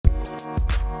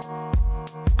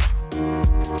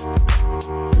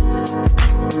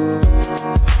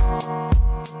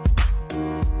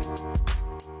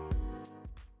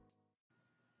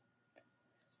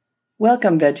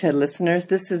Welcome, Veghead listeners.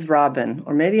 This is Robin,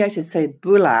 or maybe I should say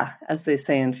Bula, as they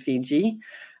say in Fiji.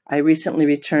 I recently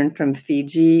returned from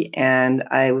Fiji, and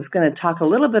I was going to talk a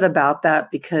little bit about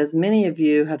that because many of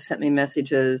you have sent me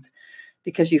messages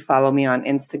because you follow me on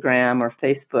Instagram or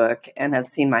Facebook and have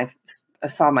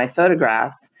saw my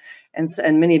photographs, and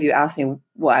many of you asked me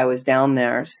why I was down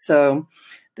there. So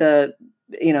the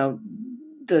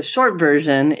short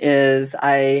version is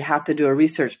I have to do a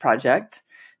research project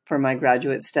for my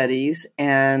graduate studies.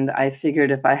 And I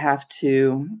figured if I have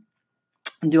to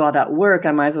do all that work,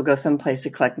 I might as well go someplace to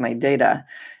collect my data.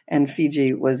 And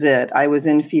Fiji was it. I was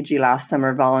in Fiji last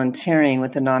summer volunteering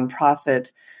with a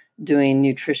nonprofit doing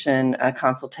nutrition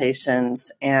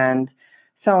consultations and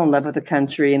fell in love with the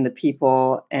country and the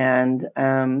people and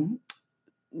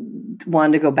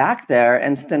wanted to go back there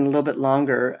and spend a little bit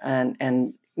longer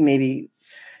and maybe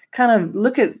kind of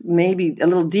look at maybe a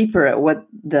little deeper at what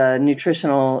the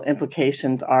nutritional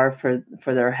implications are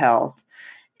for their health.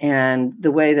 And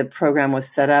the way the program was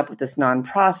set up with this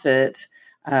nonprofit,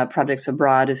 Projects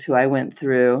Abroad is who I went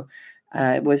through,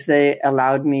 was they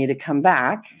allowed me to come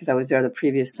back because I was there the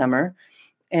previous summer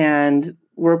and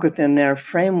work within their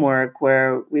framework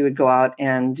where we would go out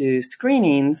and do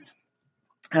screenings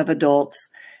of adults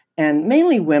and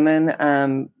mainly women,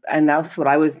 and that's what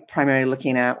I was primarily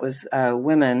looking at was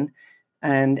women,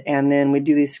 and then we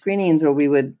do these screenings where we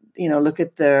would look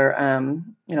at their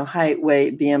height,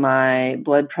 weight, BMI,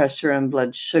 blood pressure, and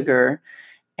blood sugar,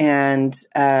 and just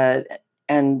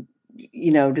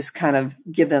kind of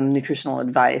give them nutritional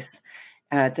advice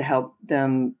to help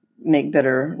them make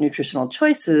better nutritional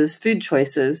choices, food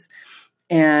choices,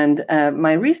 and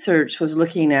my research was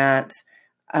looking at.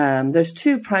 There's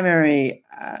two primary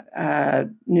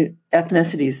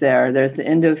ethnicities there. There's the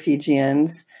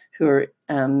Indo-Fijians who are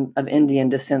of Indian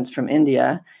descent from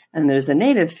India, and there's the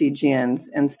native Fijians.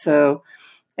 And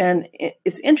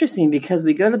it's interesting because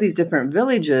we go to these different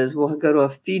villages. We'll go to a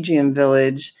Fijian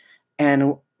village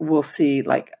and we'll see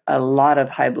like a lot of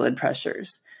high blood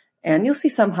pressures, and you'll see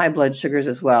some high blood sugars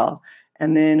as well.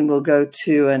 And then we'll go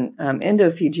to an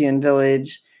Indo-Fijian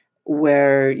village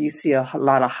where you see a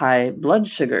lot of high blood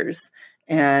sugars.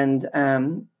 And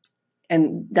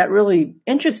that really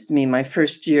interested me my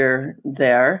first year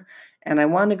there. And I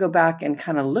wanted to go back and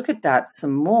kind of look at that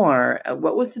some more.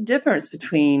 What was the difference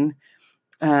between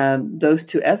those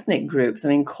two ethnic groups? I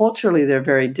mean, culturally, they're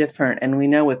very different. And we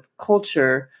know with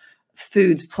culture,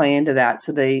 foods play into that.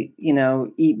 So they,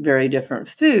 eat very different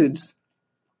foods.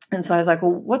 And so I was like,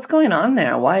 well, what's going on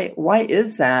there? Why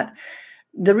is that?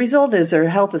 The result is their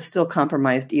health is still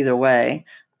compromised either way.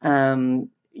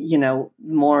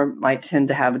 More might tend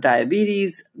to have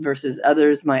diabetes versus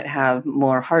others might have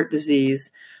more heart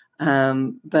disease.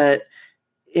 But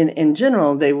in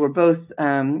general, they were both,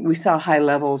 we saw high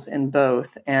levels in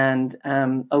both, and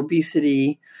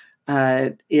obesity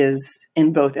is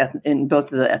in both of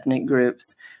the ethnic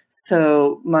groups.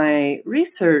 So my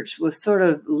research was sort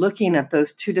of looking at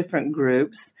those two different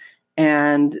groups,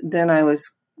 and then I was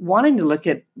wanting to look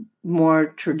at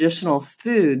more traditional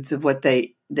foods of what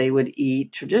they would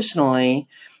eat traditionally,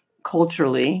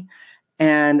 culturally.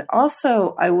 And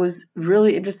also I was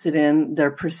really interested in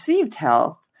their perceived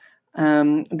health.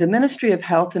 The Ministry of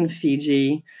Health in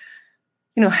Fiji,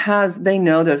 they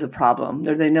know there's a problem.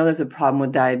 They know there's a problem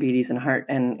with diabetes and heart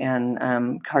and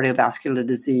cardiovascular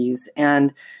disease.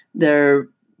 And they're,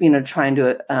 trying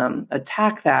to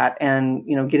attack that and,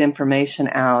 get information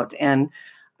out. And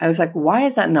I was like, why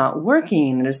is that not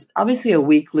working? There's obviously a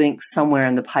weak link somewhere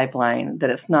in the pipeline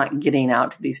that it's not getting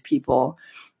out to these people.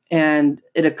 And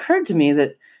it occurred to me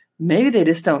that maybe they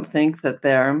just don't think that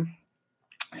they're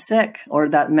sick or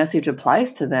that message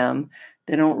applies to them.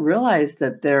 They don't realize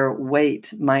that their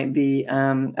weight might be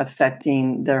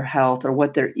affecting their health or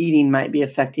what they're eating might be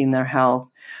affecting their health.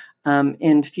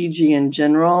 In Fiji in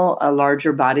general,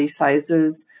 larger body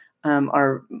sizes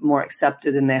are more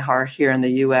accepted than they are here in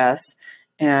the U.S.,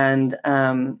 and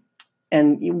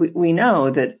we know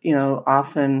that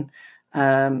often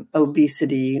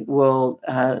obesity will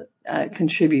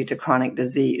contribute to chronic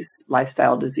disease,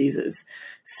 lifestyle diseases.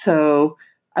 So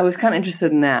I was kind of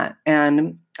interested in that,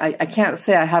 and I can't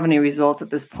say I have any results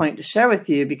at this point to share with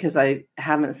you because I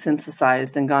haven't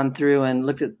synthesized and gone through and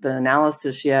looked at the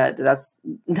analysis yet.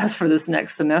 That's for this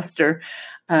next semester,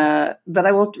 but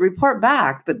I will report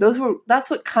back. But that's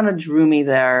what kind of drew me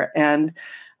there, and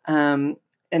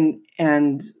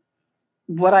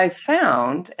what I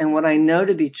found and what I know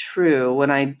to be true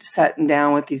when I sat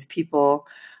down with these people,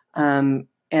 and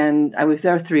I was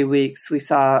there 3 weeks. We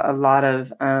saw a lot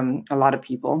of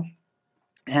people,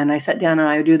 and I sat down and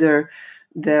I would do their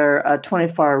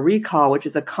 24-hour recall, which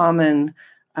is a common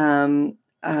um,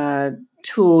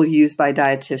 tool used by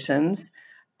dietitians,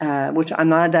 which I'm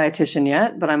not a dietitian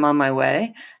yet, but I'm on my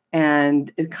way.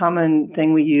 And a common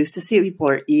thing we use to see what people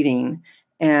are eating.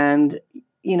 And,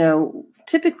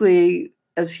 typically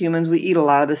as humans, we eat a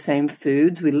lot of the same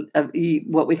foods. We eat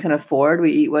what we can afford.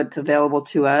 We eat what's available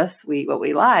to us. We eat what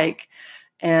we like.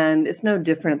 And it's no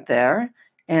different there.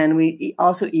 And we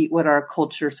also eat what our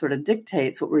culture sort of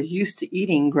dictates, what we're used to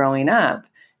eating growing up.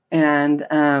 And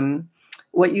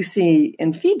what you see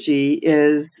in Fiji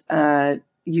is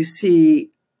you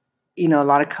see, a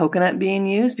lot of coconut being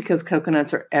used because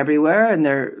coconuts are everywhere and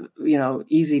they're,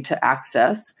 easy to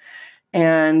access.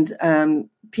 And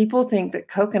people think that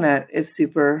coconut is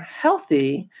super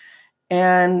healthy.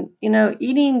 And,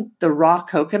 eating the raw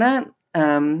coconut,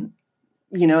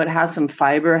 it has some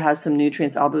fiber, has some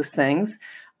nutrients, all those things.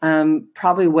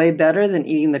 Probably way better than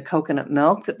eating the coconut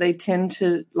milk that they tend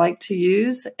to like to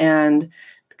use. And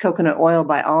coconut oil,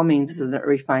 by all means, is a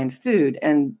refined food.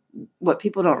 And what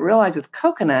people don't realize with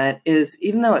coconut is,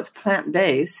 even though it's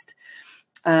plant-based,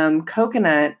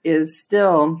 coconut is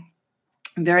still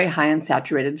very high in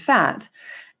saturated fat.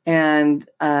 And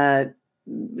a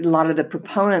lot of the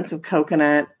proponents of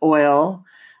coconut oil,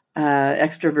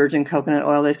 extra virgin coconut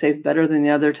oil, they say is better than the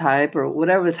other type, or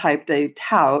whatever the type they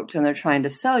tout and they're trying to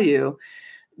sell you.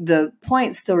 The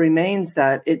point still remains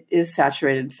that it is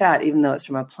saturated fat, even though it's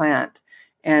from a plant.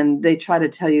 And they try to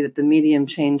tell you that the medium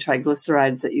chain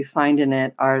triglycerides that you find in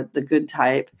it are the good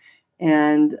type.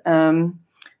 And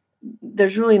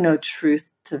there's really no truth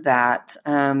to that.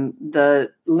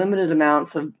 The limited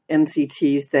amounts of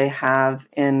MCTs they have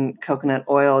in coconut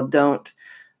oil don't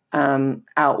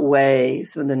outweigh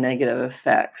some of the negative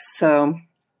effects. So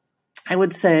I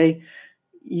would say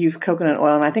use coconut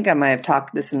oil. And I think I might have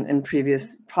talked this in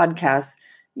previous podcasts.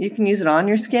 You can use it on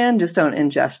your skin, just don't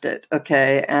ingest it.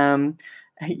 Okay.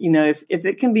 If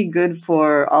it can be good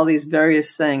for all these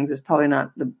various things, it's probably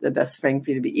not the best thing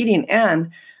for you to be eating.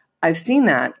 And I've seen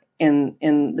that in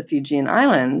the Fijian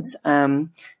Islands.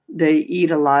 They eat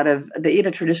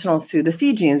a traditional food. The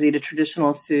Fijians eat a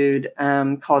traditional food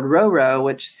called roro,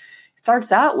 which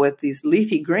starts out with these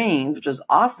leafy greens, which is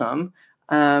awesome.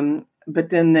 But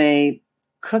then they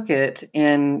cook it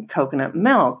in coconut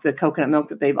milk, the coconut milk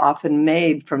that they've often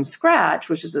made from scratch,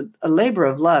 which is a labor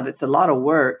of love. It's a lot of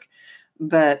work.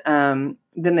 But then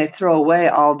they throw away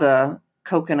all the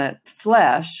coconut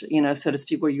flesh, so to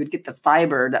speak, where you would get the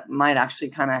fiber that might actually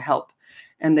kind of help.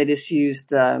 And they just use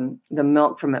the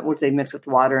milk from it, which they mix with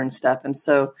water and stuff. And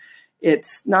so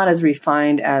it's not as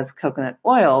refined as coconut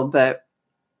oil, but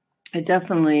it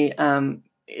definitely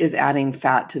is adding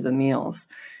fat to the meals.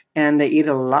 And they eat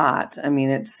a lot. I mean,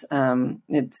 it's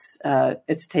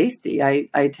tasty.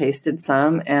 I tasted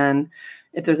some, and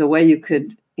if there's a way you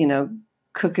could,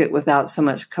 cook it without so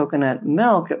much coconut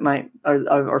milk, it might,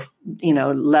 or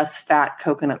less fat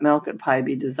coconut milk, it'd probably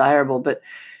be desirable. But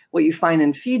what you find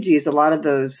in Fiji is a lot of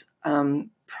those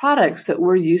products that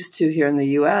we're used to here in the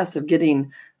U.S. of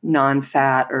getting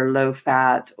non-fat or low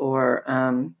fat or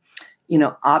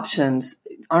options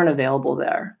aren't available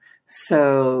there.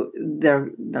 So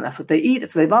that's what they eat.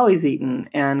 That's what they've always eaten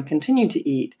and continue to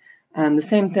eat. And the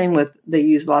same thing they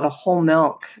use a lot of whole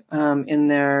milk in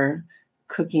their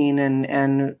cooking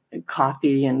and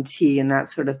coffee and tea and that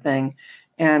sort of thing.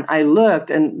 And I looked,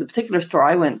 and the particular store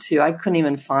I went to, I couldn't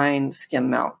even find skim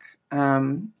milk.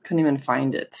 Couldn't even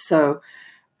find it. So,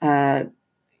 so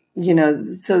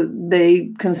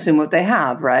they consume what they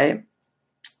have, right?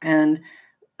 And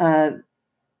what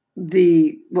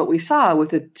we saw with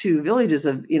the two villages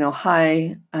of,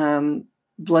 high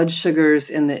blood sugars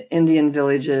in the Indian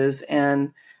villages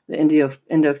and the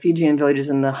Indo-Fijian villages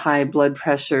and the high blood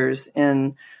pressures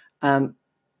in the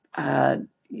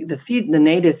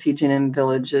native Fijian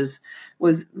villages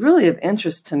was really of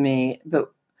interest to me. But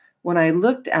when I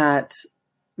looked at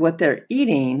what they're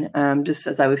eating, just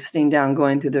as I was sitting down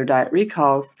going through their diet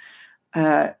recalls,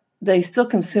 they still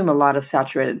consume a lot of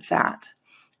saturated fat.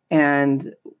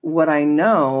 And what I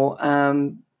know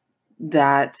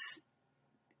that,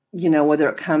 whether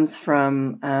it comes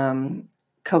from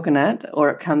coconut or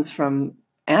it comes from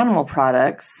animal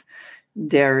products,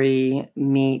 dairy,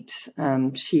 meat,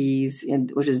 cheese,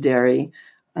 which is dairy,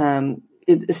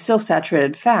 it's still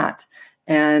saturated fat.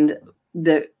 And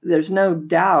there's no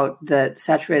doubt that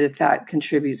saturated fat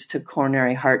contributes to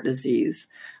coronary heart disease.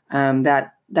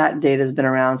 That data has been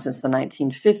around since the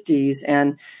 1950s.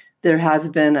 And there has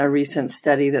been a recent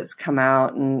study that's come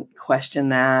out and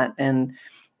questioned that. And,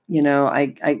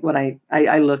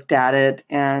 I looked at it,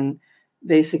 and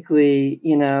basically,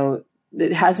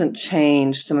 it hasn't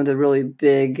changed some of the really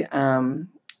big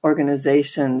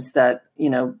organizations that,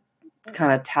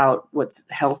 kind of tout what's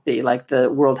healthy, like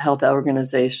the World Health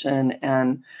Organization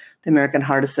and the American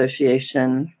Heart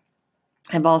Association,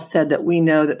 have all said that we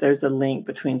know that there's a link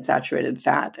between saturated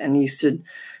fat, and you should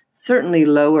certainly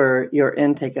lower your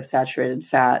intake of saturated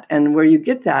fat. And where you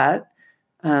get that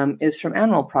is from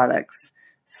animal products.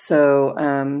 So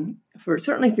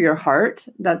certainly for your heart,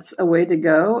 that's a way to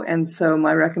go. And so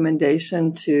my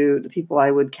recommendation to the people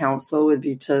I would counsel would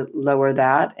be to lower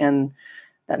that. And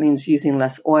that means using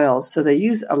less oil. So they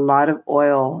use a lot of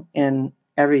oil in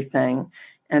everything.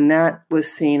 And that was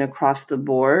seen across the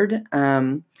board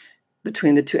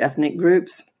between the two ethnic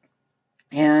groups.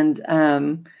 And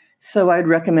so I'd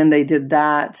recommend they did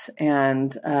that.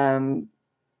 And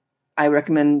I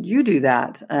recommend you do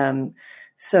that.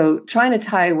 So trying to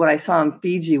tie what I saw in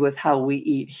Fiji with how we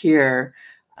eat here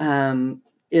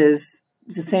is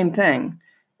the same thing.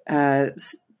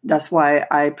 That's why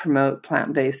I promote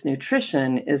plant-based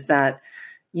nutrition, is that,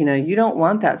 you don't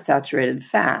want that saturated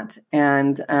fat.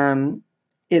 And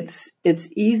it's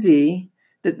easy.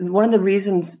 One of the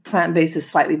reasons plant-based is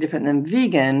slightly different than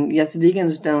vegan, yes,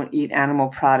 vegans don't eat animal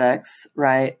products,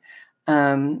 right?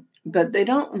 But they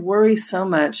don't worry so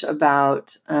much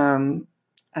about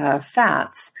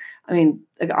fats. I mean,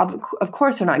 of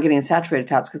course, they're not getting saturated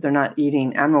fats because they're not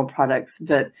eating animal products,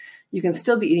 but you can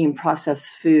still be eating processed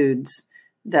foods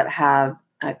that have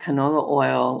canola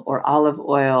oil or olive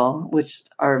oil, which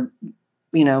are,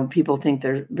 people think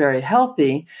they're very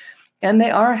healthy, and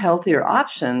they are healthier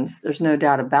options. There's no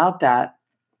doubt about that.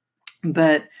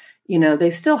 But, they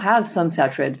still have some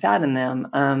saturated fat in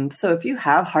them. So if you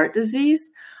have heart disease,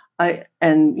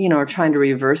 are trying to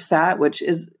reverse that, which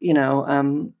is,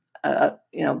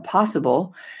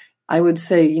 possible, I would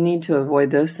say you need to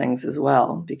avoid those things as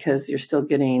well, because you're still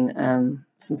getting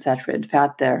some saturated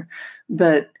fat there.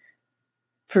 But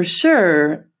for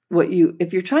sure,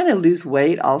 if you're trying to lose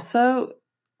weight also,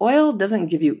 oil doesn't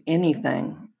give you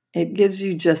anything. It gives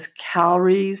you just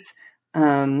calories.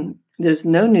 There's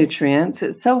no nutrients.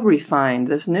 It's so refined.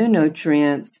 There's no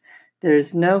nutrients.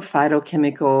 There's no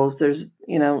phytochemicals. There's,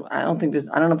 I don't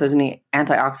know if there's any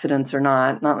antioxidants or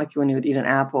not like when you would eat an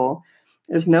apple.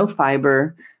 There's no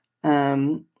fiber.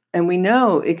 And we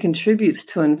know it contributes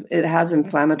it has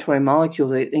inflammatory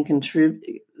molecules.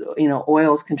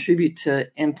 Oils contribute to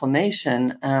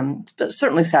inflammation, but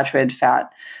certainly saturated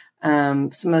fat.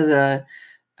 Some of the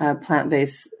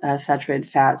plant-based saturated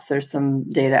fats, there's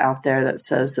some data out there that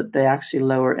says that they actually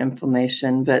lower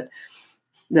inflammation, but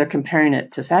they're comparing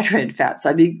it to saturated fat. So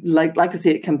I'd be like to see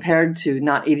it compared to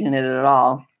not eating it at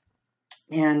all.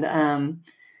 And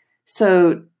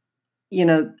so,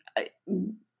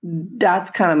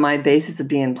 that's kind of my basis of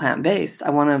being plant-based.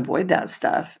 I want to avoid that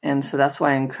stuff. And so that's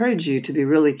why I encourage you to be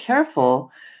really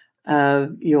careful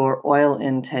of your oil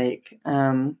intake.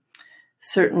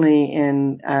 Certainly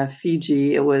in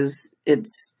Fiji,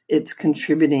 it's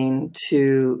contributing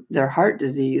to their heart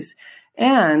disease.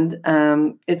 And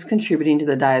it's contributing to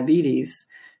the diabetes.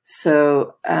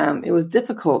 So it was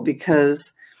difficult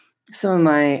because some of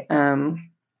my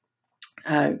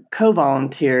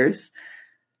co-volunteers,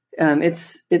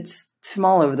 it's from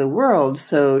all over the world.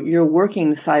 So you're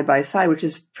working side by side, which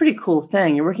is a pretty cool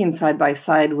thing. You're working side by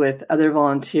side with other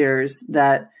volunteers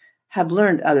that have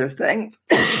learned other things.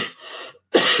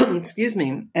 Excuse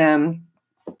me. I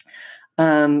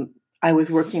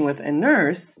was working with a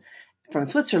nurse from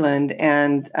Switzerland,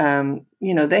 and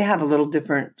they have a little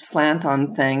different slant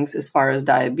on things as far as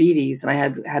diabetes. And I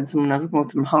had someone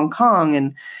from Hong Kong,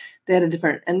 and they had a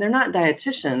different, and they're not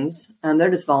dietitians, they're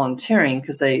just volunteering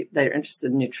because they're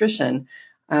interested in nutrition,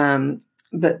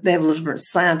 but they have a little different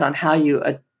slant on how you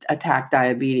attack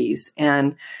diabetes.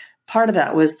 And part of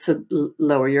that was to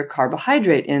lower your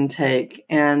carbohydrate intake,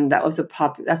 and that was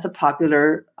that's a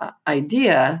popular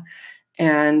idea,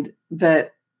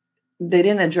 but they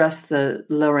didn't address the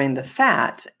lowering the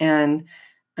fat. And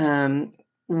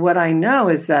what I know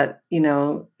is that,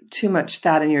 too much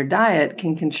fat in your diet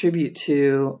can contribute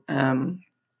to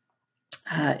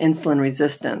insulin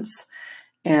resistance.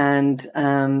 And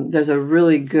there's a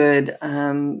really good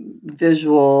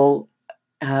visual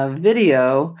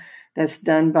video that's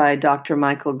done by Dr.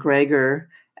 Michael Greger.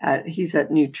 He's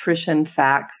at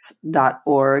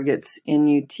nutritionfacts.org. It's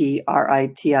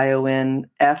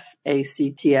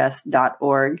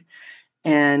nutritionfacts.org.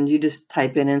 And you just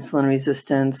type in insulin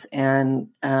resistance, and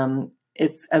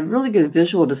it's a really good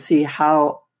visual to see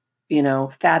how,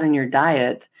 fat in your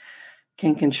diet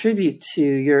can contribute to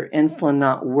your insulin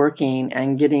not working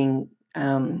and getting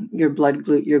your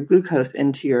glucose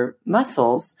into your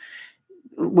muscles.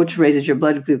 which raises your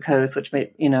blood glucose, which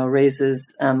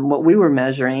raises what we were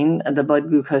measuring, the blood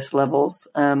glucose levels.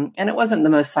 And it wasn't the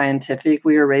most scientific.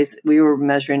 We were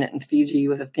measuring it in Fiji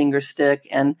with a finger stick,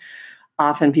 and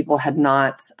often people had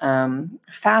not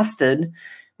fasted,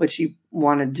 which you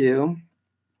want to do.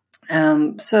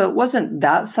 So it wasn't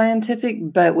that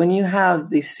scientific, but when you have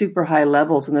these super high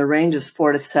levels, when the range is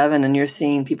 4 to 7, and you're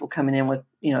seeing people coming in with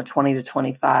 20 to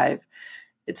 25,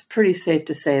 it's pretty safe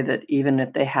to say that even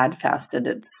if they had fasted,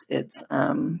 it's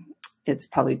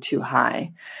probably too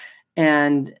high.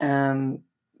 And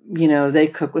they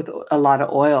cook with a lot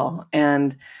of oil,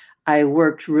 and I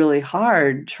worked really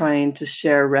hard trying to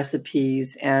share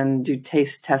recipes and do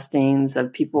taste testings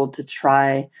of people to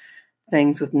try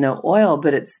things with no oil,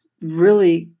 but it's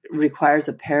really requires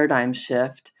a paradigm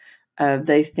shift.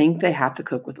 They think they have to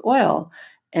cook with oil,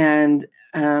 and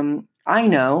I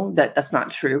know that that's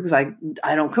not true because I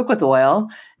don't cook with oil.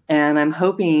 And I'm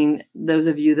hoping those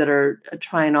of you that are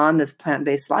trying on this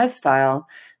plant-based lifestyle,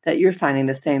 that you're finding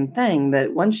the same thing,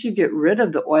 that once you get rid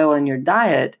of the oil in your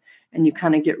diet and you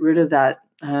kind of get rid of that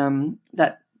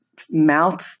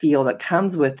mouth feel that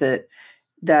comes with it,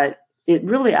 that it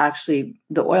really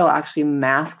the oil actually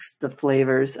masks the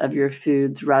flavors of your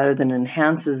foods rather than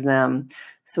enhances them.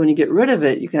 So when you get rid of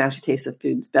it, you can actually taste the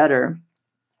foods better.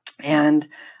 And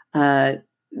that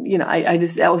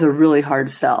was a really hard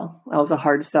sell. That was a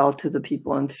hard sell to the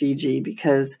people in Fiji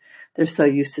because they're so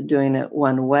used to doing it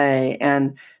one way.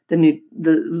 And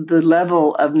the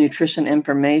level of nutrition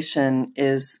information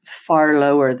is far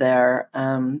lower there.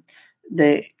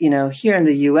 Here in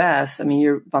the U.S.,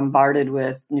 you're bombarded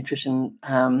with nutrition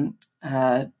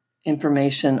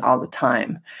information all the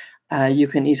time. You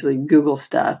can easily Google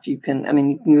stuff. You can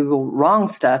Google wrong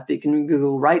stuff, but you can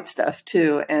Google right stuff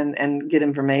too, and get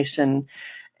information.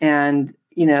 And,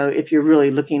 if you're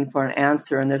really looking for an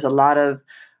answer, and there's a lot of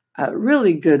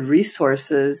really good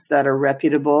resources that are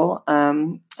reputable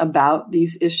about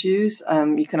these issues.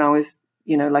 You can always,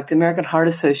 like the American Heart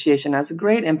Association has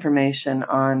great information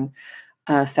on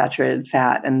saturated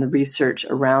fat and the research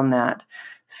around that.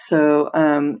 So,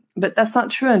 but that's not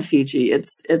true in Fiji.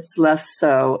 It's less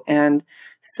so. And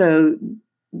so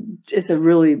it's a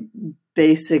really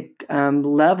basic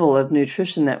level of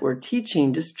nutrition that we're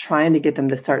teaching, just trying to get them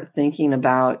to start thinking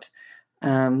about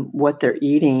what they're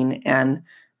eating and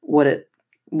what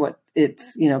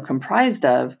it's comprised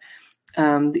of.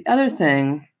 The other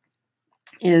thing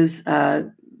is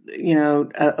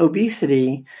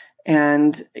obesity,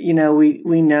 and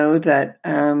we know that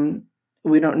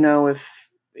we don't know if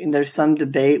there's some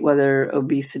debate whether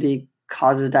obesity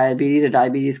causes diabetes or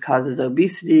diabetes causes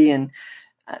obesity, and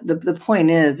the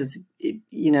point is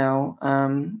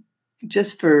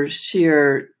just for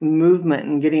sheer movement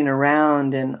and getting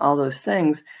around and all those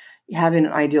things, having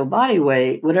an ideal body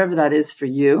weight, whatever that is for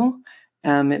you,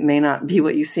 it may not be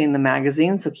what you see in the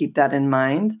magazine, so keep that in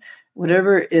mind.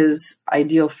 Whatever is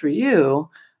ideal for you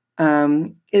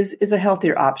is a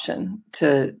healthier option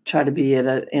to try to be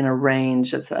in a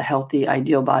range that's a healthy,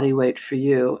 ideal body weight for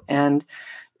you. And,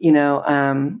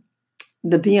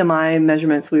 the BMI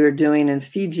measurements we were doing in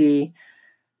Fiji,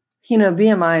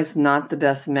 BMI is not the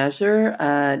best measure.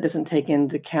 It doesn't take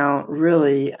into account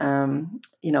really,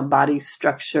 body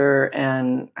structure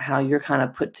and how you're kind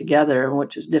of put together,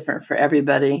 which is different for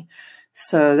everybody.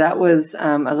 So that was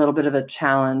a little bit of a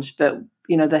challenge. But,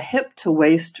 the hip to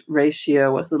waist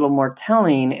ratio was a little more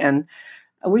telling. And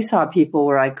we saw people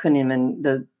where I couldn't even,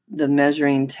 the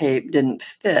measuring tape didn't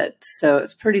fit. So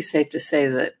it's pretty safe to say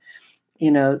that,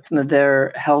 some of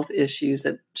their health issues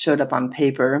that showed up on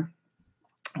paper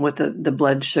with the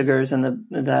blood sugars and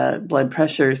the blood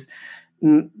pressures,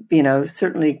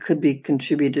 certainly could be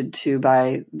contributed to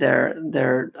by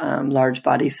their large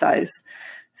body size.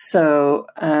 So,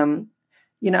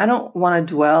 I don't want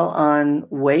to dwell on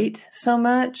weight so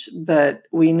much, but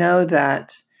we know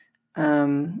that,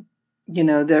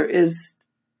 there is,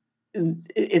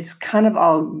 it's kind of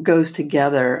all goes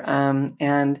together.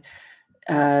 And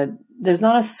there's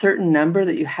not a certain number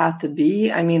that you have to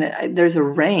be. There's a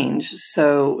range.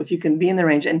 So if you can be in the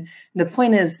range, and the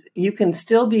point is you can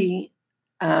still be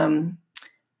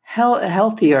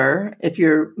healthier if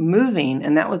you're moving.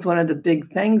 And that was one of the big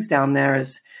things down there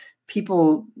is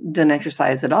people didn't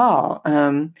exercise at all.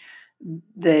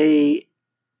 They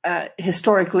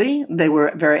historically, they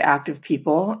were very active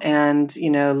people and,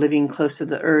 living close to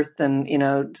the earth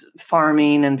and,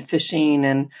 farming and fishing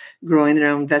and growing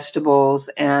their own vegetables.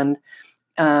 And,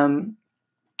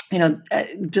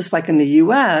 just like in the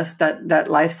U.S., that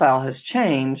lifestyle has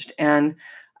changed. And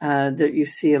that you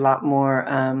see a lot more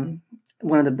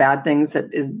one of the bad things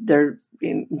that is they're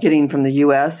getting from the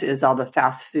U.S. is all the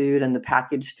fast food and the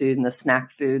packaged food and the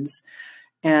snack foods,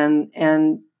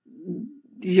 and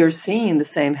you're seeing the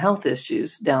same health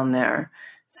issues down there.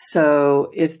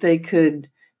 So if they could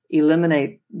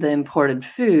eliminate the imported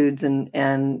foods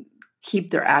and keep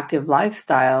their active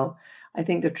lifestyle, I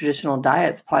think the traditional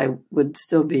diets probably would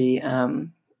still be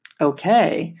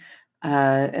okay,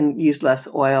 and use less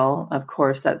oil. Of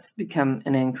course, that's become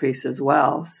an increase as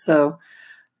well. So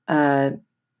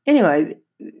anyway,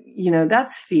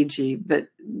 that's Fiji, but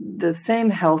the same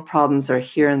health problems are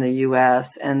here in the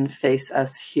U.S. and face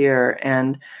us here.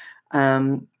 And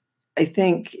I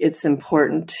think it's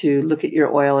important to look at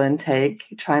your oil intake,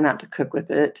 try not to cook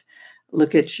with it,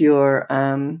 look at your,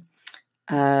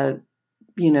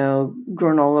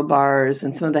 granola bars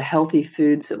and some of the healthy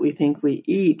foods that we think we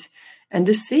eat, and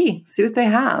just see what they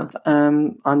have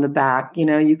on the back.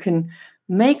 You can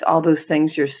make all those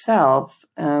things yourself.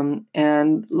 And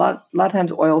a lot of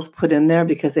times oil's put in there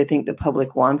because they think the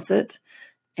public wants it.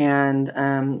 And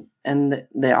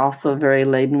they're also very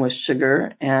laden with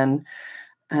sugar. And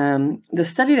the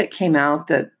study that came out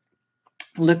that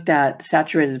looked at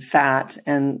saturated fat,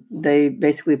 and they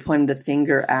basically pointed the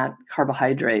finger at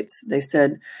carbohydrates. They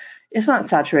said, it's not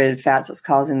saturated fats that's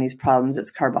causing these problems, it's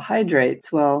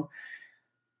carbohydrates. Well,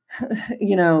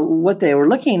 what they were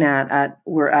looking at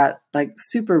were like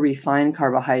super refined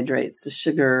carbohydrates, the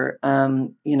sugar,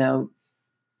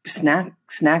 snack,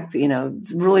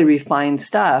 really refined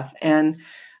stuff. And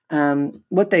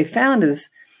what they found is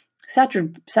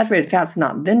saturated fat's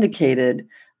not vindicated.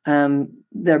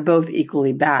 They're both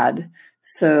equally bad.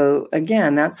 So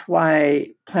again, that's why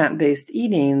plant-based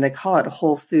eating, they call it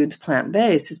whole foods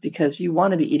plant-based, is because you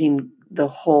want to be eating the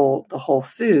whole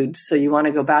food. So you want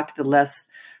to go back to the less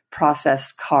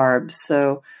processed carbs,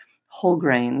 so whole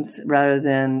grains rather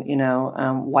than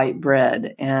white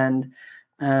bread, and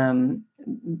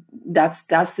that's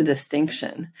the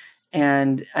distinction.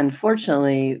 And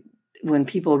unfortunately, when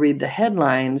people read the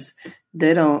headlines,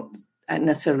 they don't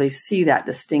necessarily see that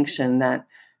distinction that,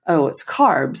 oh, it's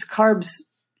carbs,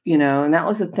 and that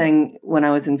was the thing when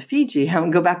I was in Fiji. I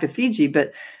won't go back to Fiji,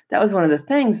 but that was one of the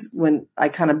things when I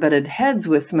kind of butted heads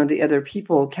with some of the other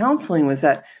people counseling, was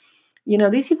that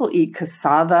these people eat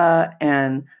cassava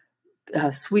and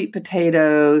sweet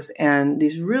potatoes and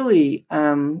these really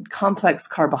complex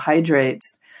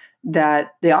carbohydrates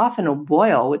that they often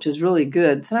boil, which is really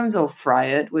good. Sometimes they'll fry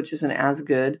it, which isn't as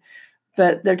good.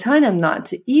 But they're telling them not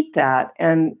to eat that.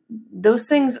 And those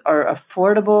things are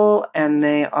affordable and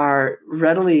they are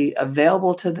readily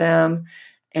available to them.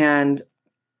 And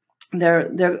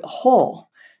they're whole.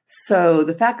 So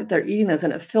the fact that they're eating those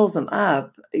and it fills them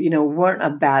up, weren't a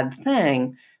bad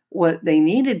thing. What they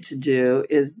needed to do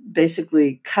is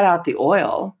basically cut out the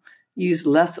oil, use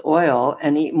less oil,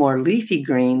 and eat more leafy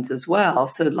greens as well.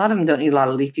 So a lot of them don't eat a lot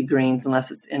of leafy greens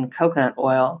unless it's in coconut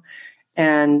oil.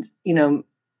 And,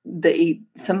 they eat,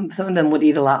 some of them would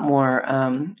eat a lot more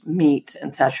meat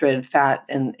and saturated fat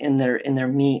in their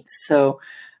meats. So,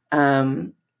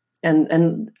 and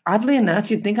oddly enough,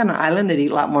 you'd think on an island they'd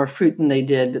eat a lot more fruit than they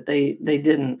did, but they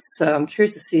didn't. So I'm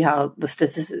curious to see how the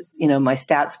statistics, my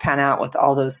stats pan out with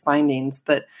all those findings.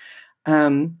 But,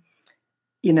 they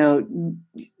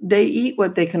eat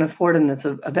what they can afford and that's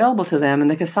available to them. And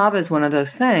the cassava is one of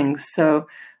those things. So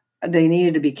they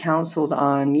needed to be counseled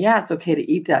on, it's okay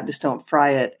to eat that, just don't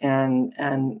fry it, and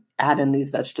add in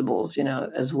these vegetables,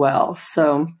 as well.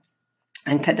 So,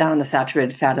 and cut down on the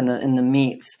saturated fat in the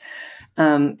meats.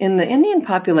 In the Indian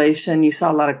population, you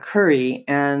saw a lot of curry,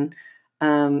 and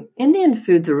Indian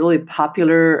food's a really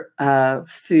popular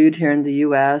food here in the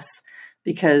U.S.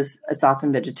 because it's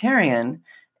often vegetarian,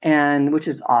 and which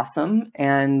is awesome.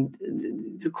 And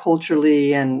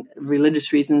culturally and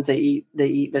religious reasons, they eat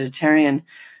vegetarian.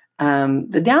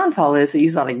 The downfall is they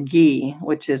use a lot of ghee,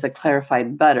 which is a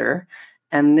clarified butter.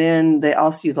 And then they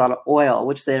also use a lot of oil,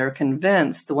 which they are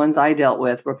convinced, the ones I dealt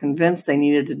with were convinced they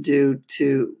needed to do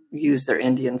to use their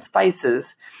Indian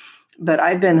spices. But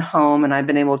I've been home and I've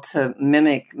been able to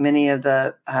mimic many of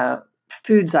the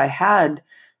foods I had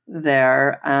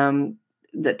there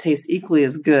that taste equally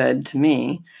as good to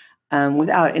me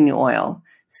without any oil.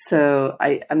 So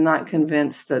I'm not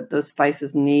convinced that those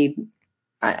spices need,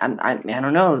 I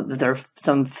don't know that there are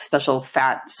some special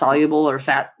fat soluble or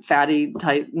fatty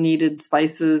type needed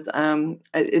spices.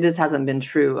 It just hasn't been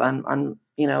true on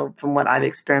from what I've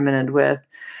experimented with.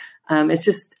 It's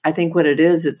just, I think what it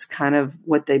is, it's kind of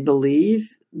what they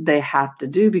believe they have to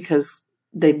do because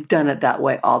they've done it that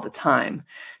way all the time.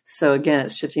 So again,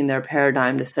 it's shifting their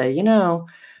paradigm to say,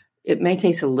 it may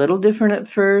taste a little different at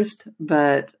first,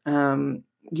 but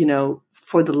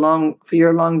for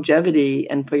your longevity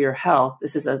and for your health,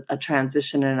 this is a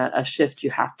transition and a shift you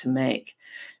have to make,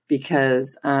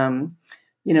 because the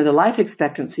life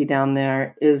expectancy down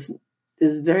there is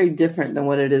very different than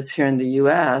what it is here in the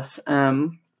U.S.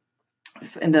 And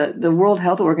the World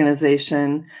Health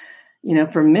Organization,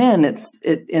 for men,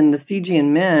 in the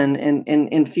Fijian men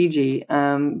in Fiji,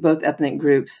 both ethnic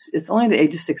groups, it's only the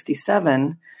age of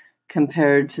 67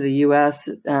 compared to the U.S.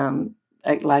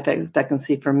 Life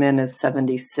expectancy for men is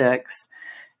 76.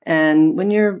 And when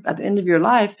you're at the end of your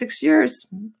life, 6 years,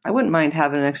 I wouldn't mind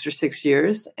having an extra 6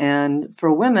 years. And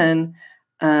for women,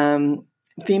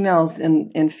 females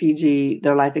in Fiji,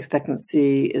 their life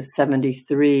expectancy is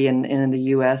 73, and in the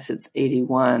U.S. it's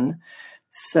 81.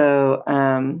 So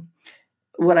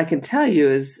what I can tell you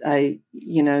is,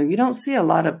 you don't see a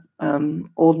lot of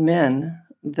old men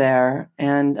there,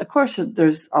 and of course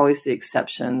there's always the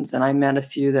exceptions. And I met a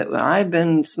few that when I've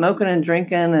been smoking and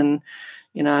drinking, and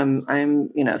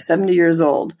I'm 70 years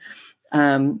old,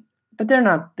 but they're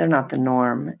not the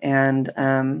norm,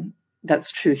 and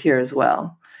that's true here as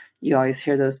well. You always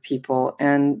hear those people,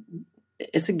 and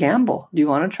it's a gamble. Do you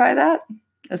want to try that?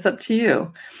 It's up to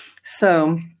you.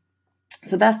 So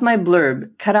that's my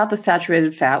blurb. Cut out the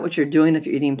saturated fat, which you're doing if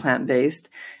you're eating plant-based,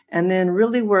 and then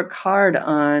really work hard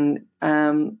on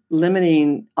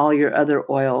limiting all your other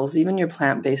oils, even your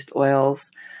plant-based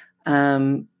oils.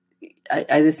 I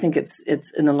just think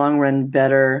it's in the long run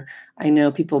better. I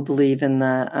know people believe in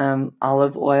the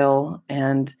olive oil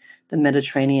and the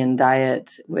Mediterranean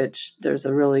diet, which there's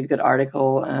a really good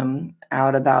article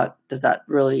out about, does that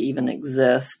really even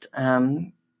exist?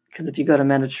 Because if you go to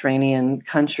Mediterranean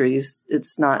countries,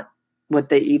 it's not, what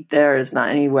they eat there is not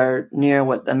anywhere near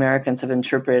what the Americans have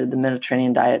interpreted the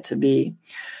Mediterranean diet to be.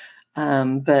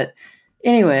 But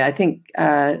anyway, I think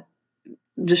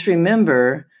just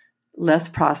remember, less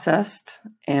processed,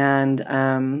 and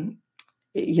I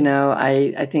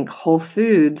think whole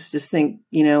foods, just think,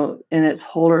 in its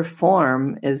wholer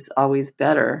form is always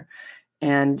better.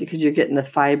 And because you're getting the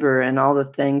fiber and all the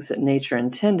things that nature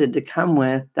intended to come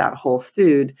with that whole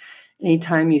food,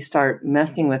 anytime you start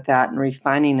messing with that and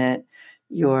refining it,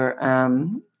 you're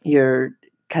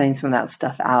cutting some of that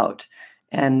stuff out.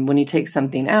 And when you take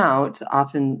something out,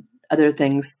 often other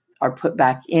things are put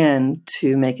back in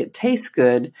to make it taste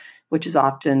good, which is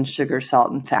often sugar,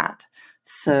 salt, and fat.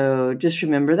 So just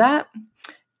remember that.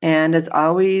 And as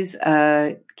always,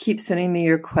 keep sending me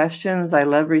your questions. I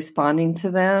love responding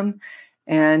to them.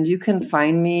 And you can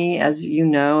find me, as you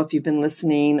know, if you've been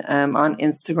listening, on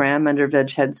Instagram under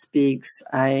Veghead Speaks.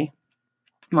 I'm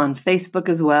on Facebook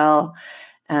as well.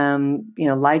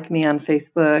 Like me on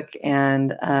Facebook.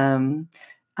 And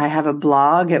I have a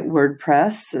blog at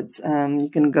WordPress. It's you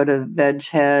can go to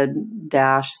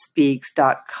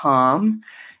veghead-speaks.com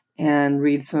and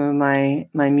read some of my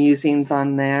musings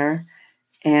on there.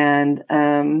 And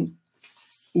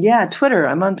Twitter.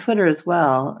 I'm on Twitter as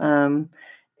well.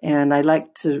 And I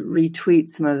like to retweet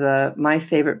some of my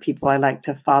favorite people I like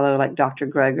to follow, like Dr.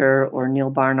 Greger or Neil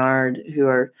Barnard, who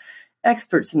are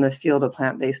experts in the field of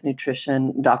plant-based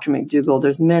nutrition, Dr. McDougall.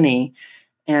 There's many.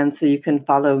 And so you can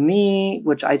follow me,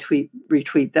 which I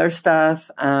retweet their stuff,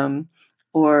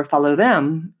 or follow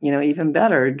them, even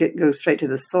better, go straight to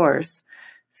the source.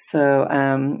 So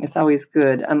it's always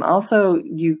good. Also,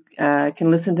 you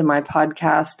can listen to my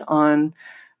podcast on,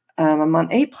 I'm on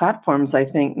 8 platforms, I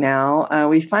think now.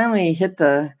 We finally hit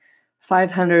the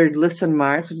 500 listen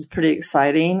mark, which is pretty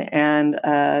exciting. And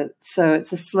so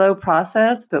it's a slow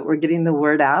process, but we're getting the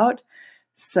word out.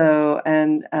 So,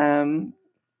 so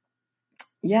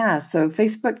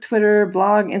Facebook, Twitter,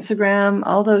 blog, Instagram,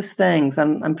 all those things.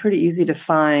 I'm pretty easy to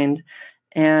find.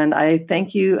 And I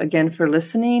thank you again for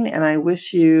listening, and I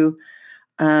wish you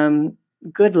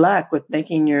good luck with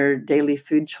making your daily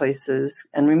food choices.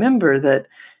 And remember that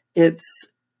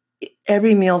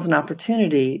every meal's an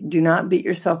opportunity. Do not beat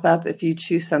yourself up if you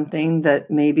choose something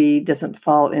that maybe doesn't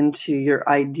fall into your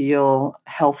ideal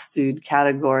health food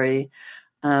category.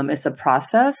 It's a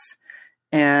process.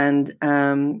 And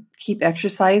keep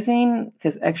exercising,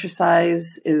 because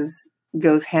exercise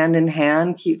goes hand in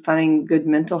hand. Keep finding good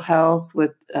mental health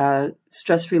with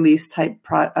stress release type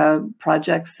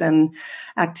projects and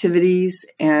activities.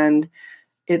 And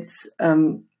it's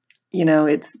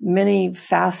it's many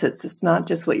facets. It's not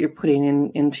just what you're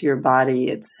putting into your body.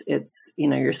 It's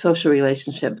your social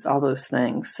relationships, all those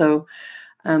things. So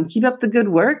keep up the good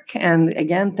work. And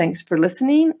again, thanks for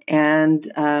listening.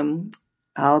 And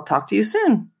I'll talk to you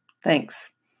soon.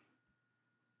 Thanks.